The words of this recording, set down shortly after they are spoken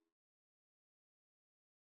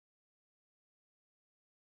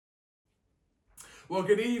Well,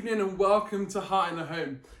 good evening and welcome to Heart in the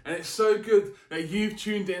Home. And it's so good that you've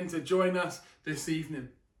tuned in to join us this evening.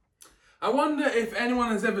 I wonder if anyone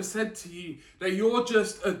has ever said to you that you're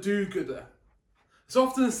just a do-gooder. It's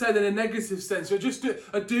often said in a negative sense. You're just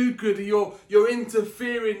a do-gooder. You're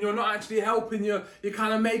interfering. You're not actually helping. You're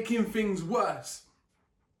kind of making things worse.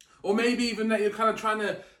 Or maybe even that you're kind of trying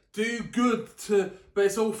to do good, but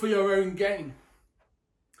it's all for your own gain.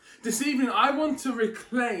 This evening, I want to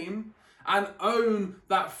reclaim and own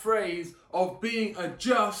that phrase of being a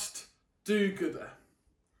just do-gooder.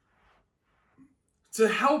 To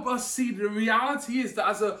help us see the reality is that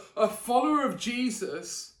as a follower of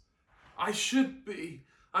Jesus, I should be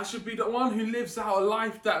the one who lives out a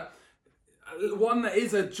life one that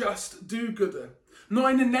is a just do-gooder.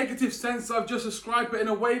 Not in the negative sense I've just described, but in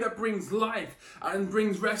a way that brings life and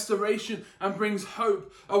brings restoration and brings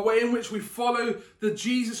hope. A way in which we follow the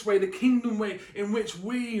Jesus way, the kingdom way, in which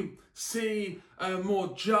we see a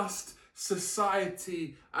more just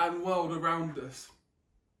society and world around us.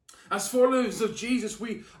 As followers of Jesus,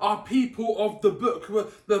 we are people of the book,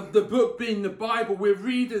 the book being the Bible. We're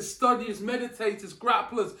readers, studiers, meditators,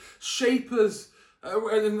 grapplers, shapers,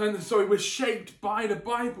 we're shaped by the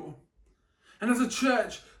Bible. And as a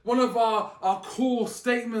church, one of our core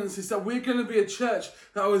statements is that we're going to be a church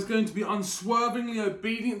that is going to be unswervingly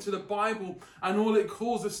obedient to the Bible and all it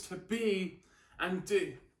calls us to be and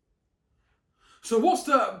do. So what's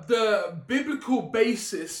the biblical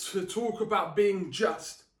basis to talk about being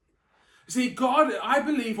just? See, God, I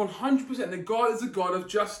believe 100% that God is a God of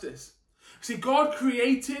justice. See, God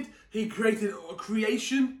created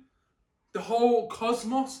creation, the whole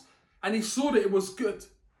cosmos, and he saw that it was good.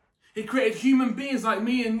 He created human beings like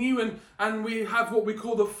me and you, and we have what we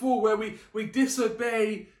call the fall, where we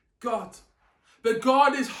disobey God. But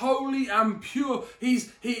God is holy and pure.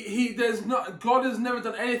 God has never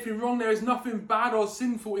done anything wrong. There is nothing bad or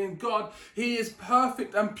sinful in God. He is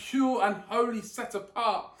perfect and pure and holy, set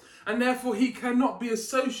apart. And therefore he cannot be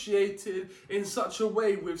associated in such a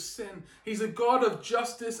way with sin. He's a God of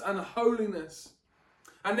justice and holiness.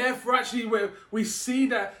 And therefore, actually, we see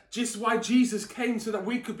that just why Jesus came, so that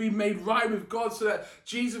we could be made right with God, so that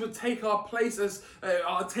Jesus would take our place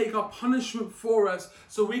take our punishment for us,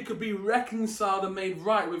 so we could be reconciled and made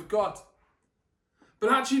right with God.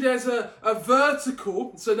 But actually, there's a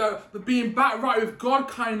vertical, so that the being back right with God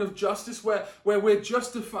kind of justice, where we're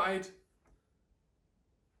justified.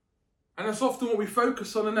 And that's often what we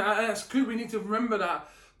focus on, and that's good. We need to remember that.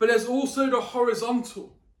 But there's also the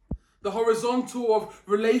horizontal of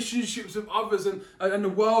relationships with others and the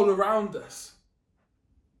world around us.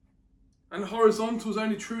 And the horizontal is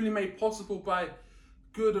only truly made possible by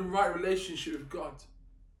good and right relationship with God.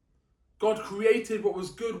 God created what was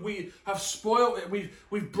good. We have spoiled it.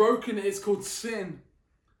 We've broken it. It's called sin.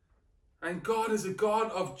 And God is a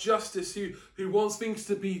God of justice who wants things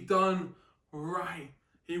to be done right.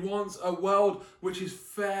 He wants a world which is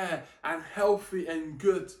fair and healthy and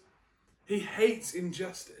good. He hates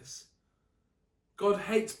injustice. God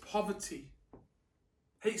hates poverty,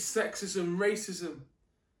 hates sexism, racism.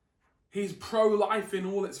 He's pro-life in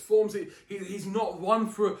all its forms. He's not one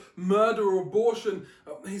for murder or abortion.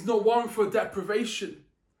 He's not one for deprivation.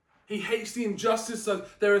 He hates the injustice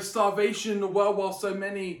that there is starvation in the world while so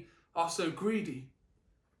many are so greedy.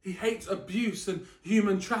 He hates abuse and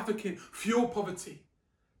human trafficking, fuel poverty,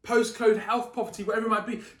 postcode health poverty, whatever it might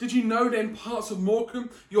be. Did you know that in parts of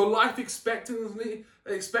Morecambe, your life expectancy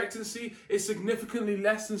is significantly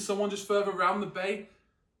less than someone just further around the bay?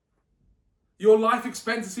 Your life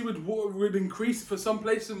expectancy would increase for some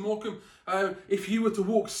places in Morecambe if you were to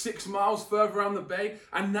walk 6 miles further around the bay,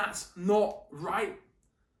 and that's not right.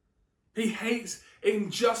 He hates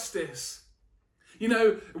injustice.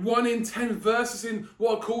 1 in 10 verses in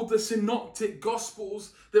what are called the synoptic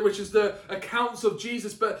gospels, which is the accounts of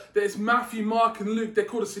Jesus, but there's Matthew, Mark, and Luke. They're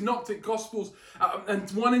called the synoptic gospels. And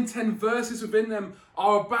 1 in 10 verses within them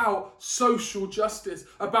are about social justice,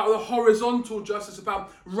 about the horizontal justice,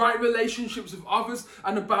 about right relationships with others,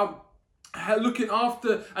 and about looking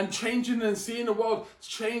after and changing and seeing the world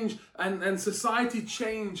change and society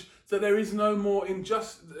change, so there is no more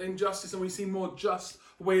injustice and we see more just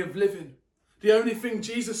way of living. The only thing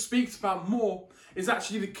Jesus speaks about more is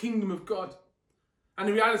actually the kingdom of God. And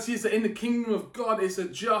the reality is that in the kingdom of God,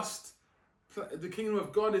 the kingdom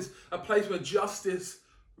of God is a place where justice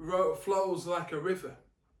flows like a river.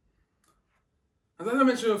 And as I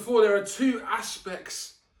mentioned before, there are two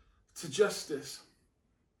aspects to justice.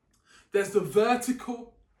 There's the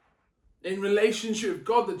vertical, in relationship with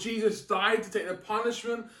God, that Jesus died to take the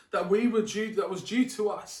punishment that was due to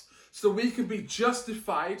us, so we can be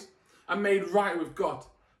justified and made right with God.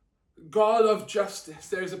 God of justice.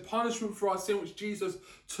 There is a punishment for our sin which Jesus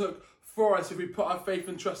took for us if we put our faith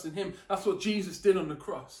and trust in him. That's what Jesus did on the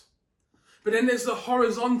cross. But then there's the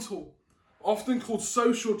horizontal, often called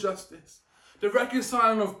social justice, the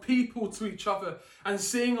reconciling of people to each other and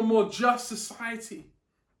seeing a more just society.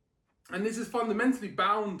 And this is fundamentally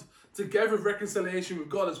bound together with reconciliation with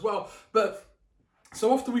God as well. But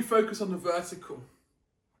so often we focus on the vertical.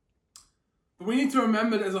 But we need to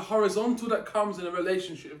remember there's a horizontal that comes in a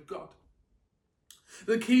relationship with God.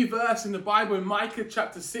 The key verse in the Bible in Micah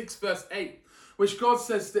chapter 6 verse 8, which God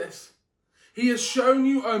says this: He has shown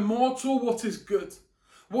you, O mortal, what is good.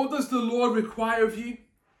 What does the Lord require of you?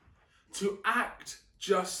 To act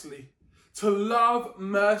justly, to love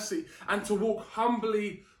mercy, and to walk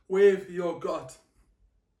humbly with your God.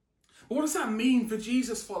 But what does that mean for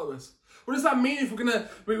Jesus followers? What does that mean if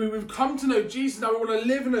we've come to know Jesus, now we want to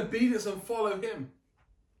live in obedience and follow him?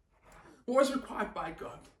 What is required by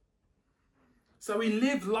God? So we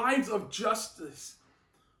live lives of justice.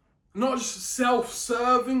 Not just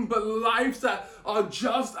self-serving, but lives that are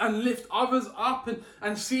just and lift others up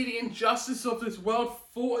and see the injustice of this world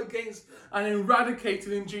fought against and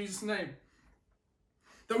eradicated in Jesus' name.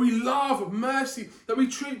 That we love mercy, that we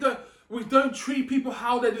don't treat people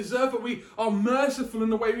how they deserve, but we are merciful in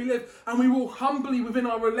the way we live. And we walk humbly within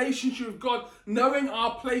our relationship with God, knowing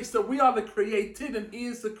our place, that we are the created and he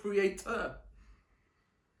is the creator.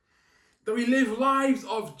 That we live lives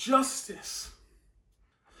of justice.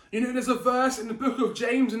 You know, there's a verse in the book of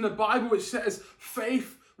James in the Bible which says,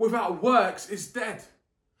 faith without works is dead.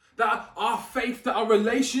 That our faith, that our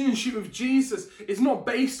relationship with Jesus is not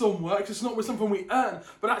based on works, it's not with something we earn,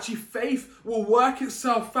 but actually faith will work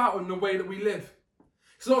itself out in the way that we live.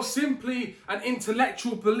 It's not simply an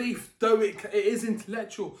intellectual belief, though it is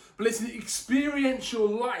intellectual, but it's an experiential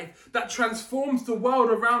life that transforms the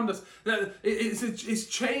world around us. That it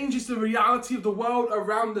changes the reality of the world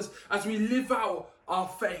around us as we live out our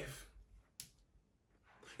faith.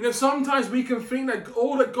 You know, sometimes we can think that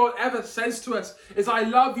all that God ever says to us is, I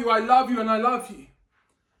love you, and I love you.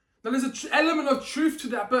 Now there's an element of truth to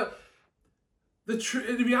that, but the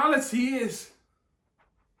reality is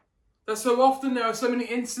that so often there are so many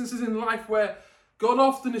instances in life where God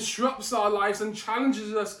often disrupts our lives and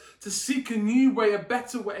challenges us to seek a new way, a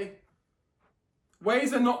better way.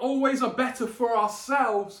 Ways that not always are better for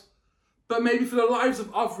ourselves, but maybe for the lives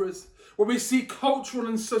of others, where we see cultural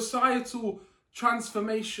and societal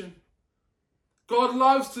transformation. God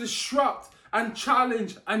loves to disrupt and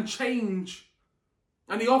challenge and change.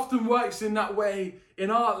 And he often works in that way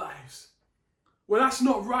in our lives. Well, that's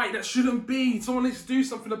not right. That shouldn't be. Someone needs to do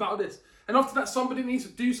something about this. And after that somebody needs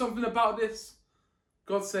to do something about this,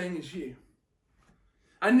 God's saying it's you.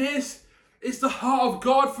 And this is the heart of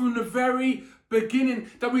God from the very beginning,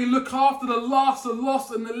 that we look after the last, the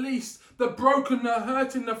lost and the least, the broken, the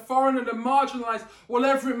hurting, the foreigner, the marginalized,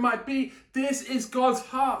 whatever it might be. This is God's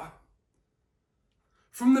heart.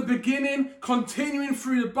 From the beginning, continuing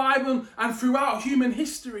through the Bible and throughout human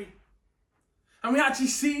history. And we actually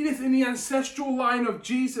see this in the ancestral line of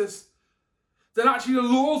Jesus. That actually the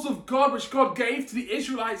laws of God, which God gave to the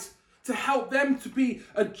Israelites to help them to be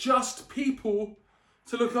a just people,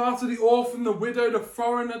 to look after the orphan, the widow, the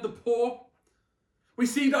foreigner, the poor. We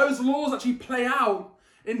see those laws actually play out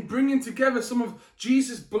in bringing together some of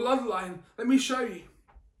Jesus' bloodline. Let me show you.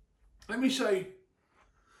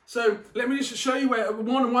 So let me just show you where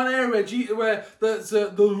one area where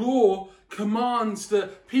the law commands the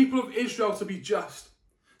people of Israel to be just.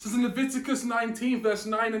 It says in Leviticus 19 verse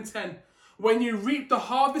 9 and 10, when you reap the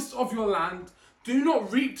harvest of your land, do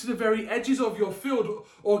not reap to the very edges of your field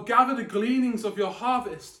or gather the gleanings of your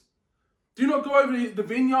harvest. Do not go over the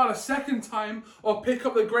vineyard a second time or pick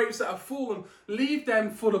up the grapes that have fallen. Leave them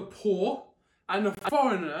for the poor and the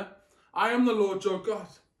foreigner. I am the Lord your God.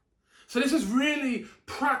 So this is really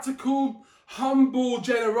practical, humble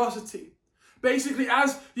generosity. Basically,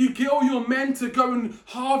 as you get all your men to go and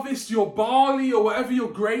harvest your barley or whatever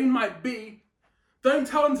your grain might be, don't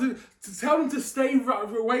tell them to stay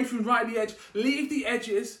away from right at the edge. Leave the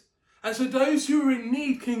edges. And so those who are in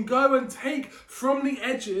need can go and take from the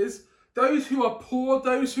edges. Those who are poor,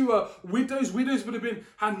 those who are widows would have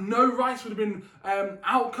had no rights, would have been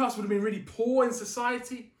outcasts, would have been really poor in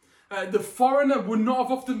society. The foreigner would not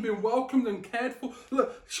have often been welcomed and cared for.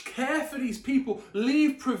 Look, care for these people.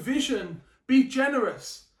 Leave provision. Be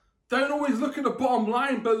generous. Don't always look at the bottom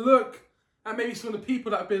line, but look at maybe some of the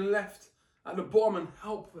people that have been left at the bottom and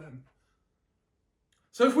help them.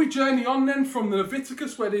 So if we journey on then from the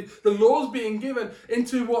Leviticus, where the law's being given,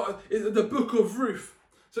 into what is the book of Ruth.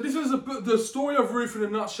 So this is the story of Ruth in a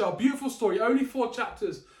nutshell. Beautiful story, only 4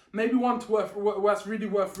 chapters, Maybe one that's really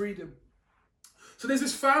worth reading. So there's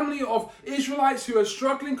this family of Israelites who are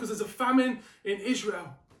struggling because there's a famine in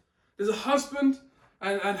Israel. There's a husband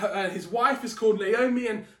and his wife is called Naomi,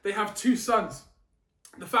 and they have 2 sons.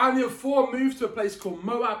 The family of 4 moved to a place called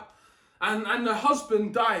Moab, and the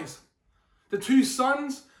husband dies. The 2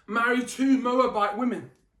 sons marry 2 Moabite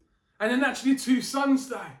women, and then actually 2 sons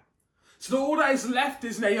die. So all that is left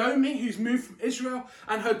is Naomi, who's moved from Israel,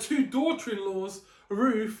 and her 2 daughter-in-laws,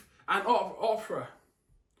 Ruth and Orpah.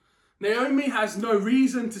 Naomi has no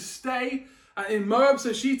reason to stay in Moab,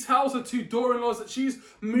 so she tells her 2 daughter-in-laws that she's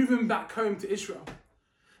moving back home to Israel.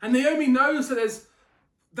 And Naomi knows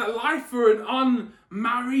that life for an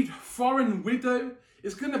unmarried foreign widow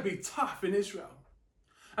is going to be tough in Israel.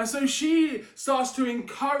 And so she starts to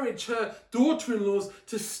encourage her daughter-in-laws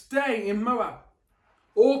to stay in Moab.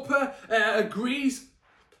 Orpah agrees,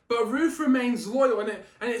 but Ruth remains loyal. And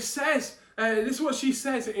it says, this is what she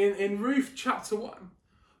says in Ruth chapter 1.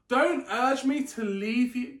 Don't urge me to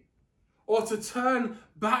leave you or to turn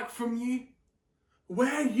back from you.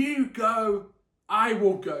 Where you go, I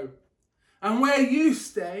will go. And where you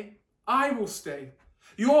stay, I will stay.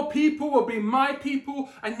 Your people will be my people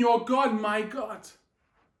and your God, my God.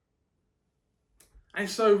 And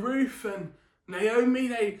so Ruth and Naomi,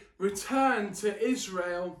 they return to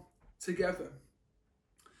Israel together.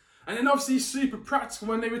 And then obviously super practical.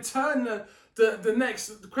 When they return, the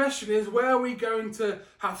next question is, where are we going to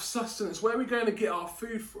have sustenance? Where are we going to get our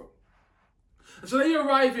food from? And so they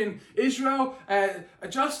arrive in Israel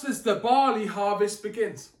just as the barley harvest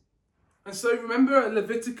begins. And so remember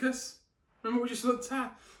Leviticus? Remember what we just looked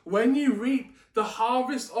at? When you reap the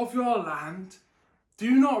harvest of your land,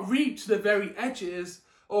 do not reap to the very edges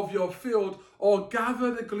of your field or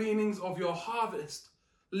gather the gleanings of your harvest.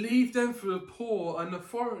 Leave them for the poor and the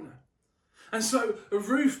foreigner. And so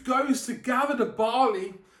Ruth goes to gather the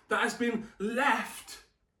barley that has been left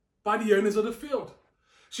by the owners of the field.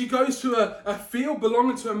 She goes to a field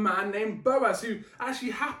belonging to a man named Boaz, who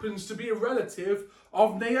actually happens to be a relative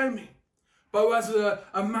of Naomi. Boaz is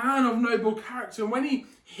a man of noble character, and when he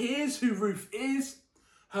hears who Ruth is,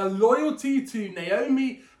 her loyalty to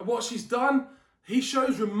Naomi and what she's done, he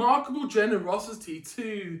shows remarkable generosity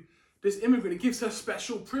to this immigrant. He gives her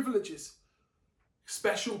special privileges,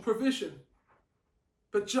 special provision.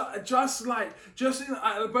 But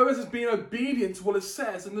Boaz is being obedient to what it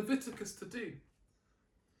says in Leviticus to do.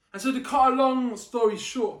 And so to cut a long story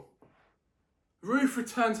short, Ruth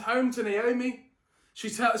returns home to Naomi. She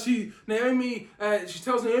tells Naomi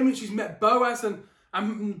she's met Boaz, and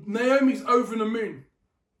Naomi's over the moon.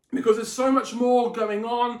 Because there's so much more going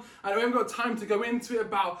on, and we haven't got time to go into it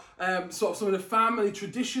about sort of some of the family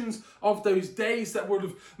traditions of those days that would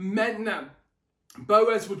have meant that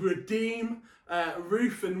Boaz would redeem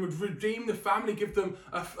Ruth and would redeem the family, give them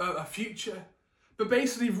a future. But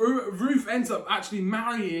basically, Ruth ends up actually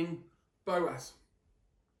marrying Boaz.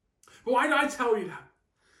 But why did I tell you that?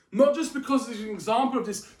 Not just because it's an example of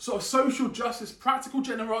this sort of social justice, practical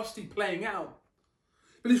generosity playing out,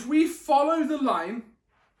 but if we follow the line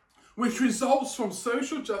which results from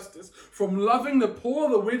social justice, from loving the poor,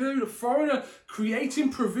 the widow, the foreigner,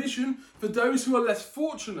 creating provision for those who are less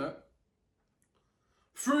fortunate,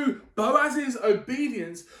 through Boaz's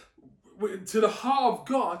obedience to the heart of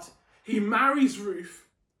God, he marries Ruth.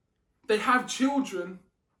 They have children.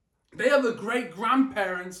 They are the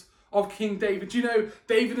great-grandparents of King David. You know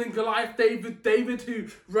David and Goliath, David who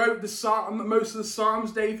wrote most of the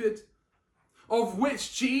Psalms, David, of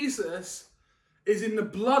which Jesus is in the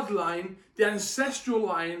bloodline, the ancestral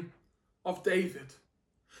line of David.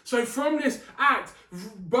 So from this act,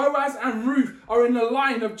 Boaz and Ruth are in the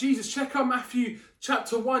line of Jesus. Check out Matthew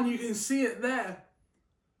chapter 1, you can see it there.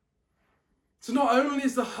 So not only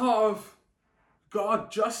is the heart of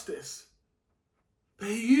God justice, but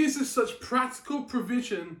he uses such practical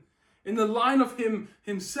provision in the line of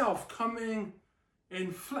himself coming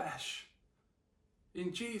in flesh,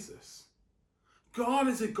 in Jesus. God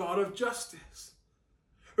is a God of justice.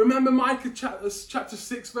 Remember Micah chapter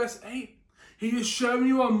 6 verse 8? He has shown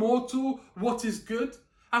you, a mortal, what is good.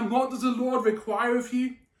 And what does the Lord require of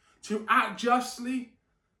you? To act justly,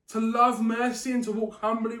 to love mercy, and to walk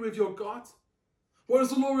humbly with your God. What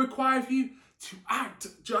does the Lord require of you? To act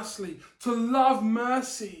justly, to love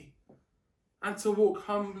mercy, and to walk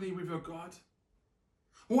humbly with your God.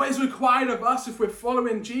 What is required of us if we're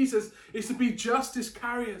following Jesus is to be justice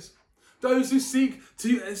carriers. Those who seek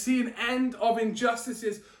to see an end of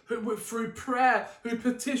injustices through prayer, who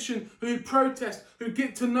petition, who protest, who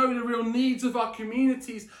get to know the real needs of our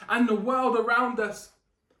communities and the world around us.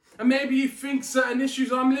 And maybe you think certain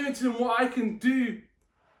issues, I'm limited in what I can do.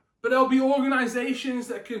 But there'll be organizations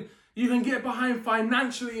that you can get behind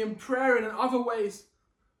financially in prayer and in other ways.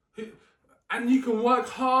 And you can work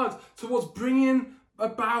hard towards bringing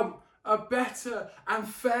about a better and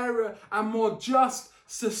fairer and more just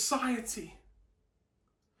society.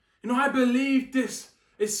 I believe this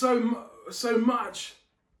is so much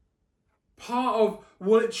part of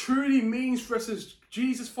what it truly means for us as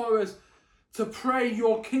Jesus followers to pray,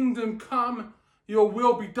 your kingdom come, your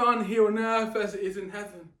will be done here on earth as it is in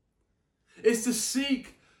heaven. It's to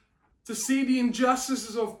seek to see the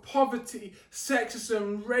injustices of poverty,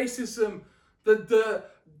 sexism, racism,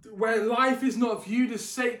 where life is not viewed as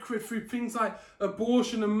sacred through things like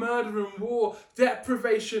abortion and murder and war,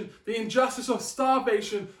 deprivation, the injustice of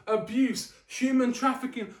starvation, abuse, human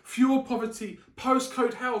trafficking, fuel poverty,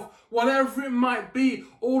 postcode health, whatever it might be,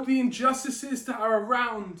 all the injustices that are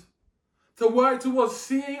around. To work towards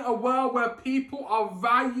seeing a world where people are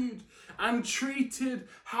valued and treated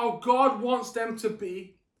how God wants them to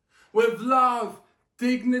be, with love,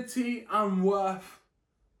 dignity, and worth.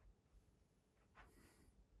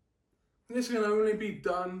 And this can only be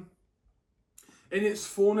done in its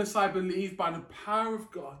fullness, I believe, by the power of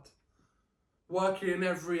God working in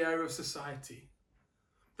every area of society.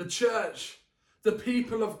 The church, the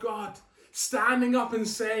people of God, standing up and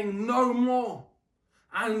saying no more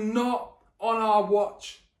and not on our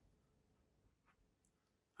watch.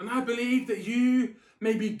 And I believe that you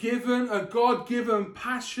may be given a God-given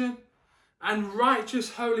passion and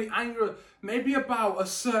righteous holy anger, maybe about a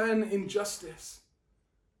certain injustice.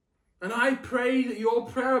 And I pray that your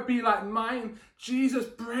prayer would be like mine. Jesus,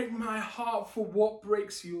 break my heart for what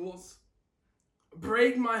breaks yours.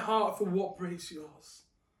 Break my heart for what breaks yours.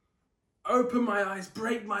 Open my eyes,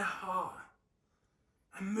 break my heart,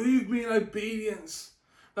 and move me in obedience,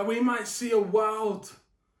 that we might see a world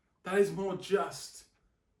that is more just.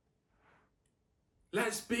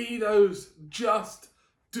 Let's be those just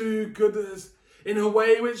do-gooders in a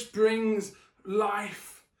way which brings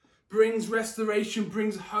life, brings restoration,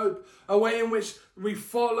 brings hope, a way in which we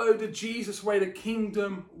follow the Jesus way, the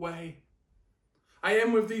kingdom way. I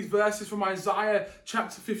end with these verses from Isaiah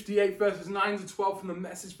chapter 58, verses 9 to 12 from the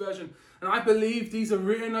Message version. And I believe these are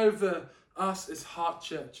written over us as Heart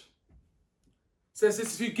Church. It says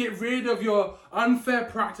this: if you get rid of your unfair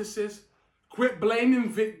practices, quit blaming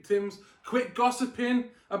victims, quit gossiping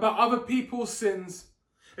about other people's sins,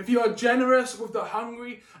 if you are generous with the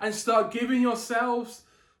hungry and start giving yourselves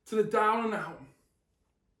to the down and out,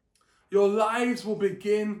 your lives will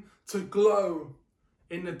begin to glow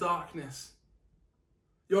in the darkness.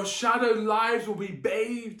 Your shadowed lives will be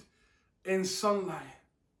bathed in sunlight.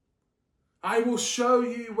 I will show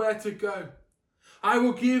you where to go. I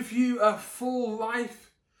will give you a full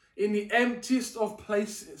life in the emptiest of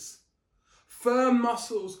places. Firm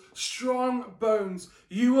muscles, strong bones.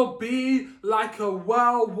 You will be like a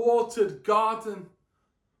well-watered garden,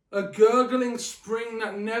 a gurgling spring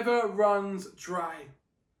that never runs dry.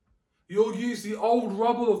 You'll use the old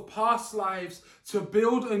rubble of past lives to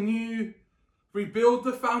build anew, rebuild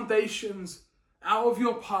the foundations out of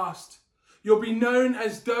your past. You'll be known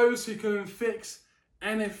as those who can fix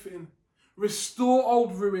anything, restore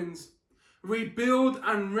old ruins, rebuild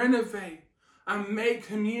and renovate, and make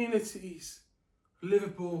communities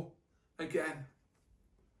livable again.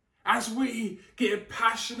 As we get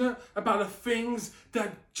passionate about the things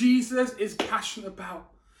that Jesus is passionate about.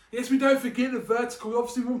 Yes, we don't forget the vertical. We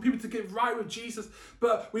obviously want people to get right with Jesus,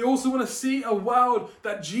 but we also want to see a world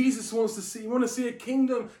that Jesus wants to see. We want to see a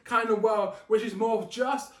kingdom kind of world, which is more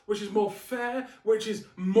just, which is more fair, which is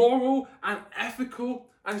moral and ethical,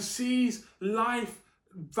 and sees life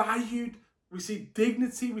valued. We see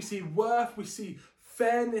dignity, we see worth, we see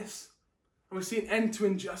fairness, and we see an end to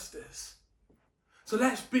injustice. So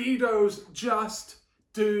let's be those just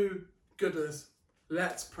do-gooders.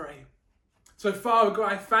 Let's pray. So Father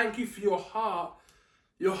God, I thank you for your heart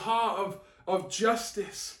of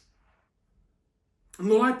justice. And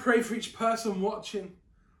Lord, I pray for each person watching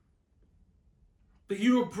that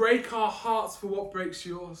you will break our hearts for what breaks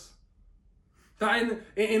yours. That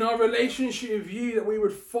in our relationship with you, that we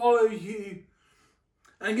would follow you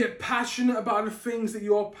and get passionate about the things that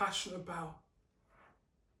you're passionate about.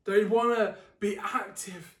 That we want to be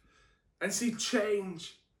active and see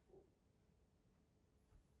change.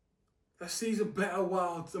 That sees a better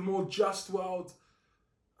world, a more just world,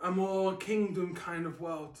 a more kingdom kind of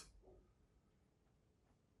world.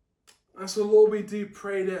 And so Lord, we do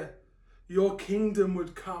pray that your kingdom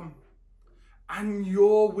would come and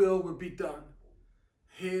your will would be done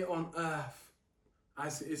here on earth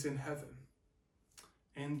as it is in heaven.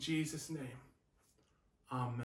 In Jesus' name, amen.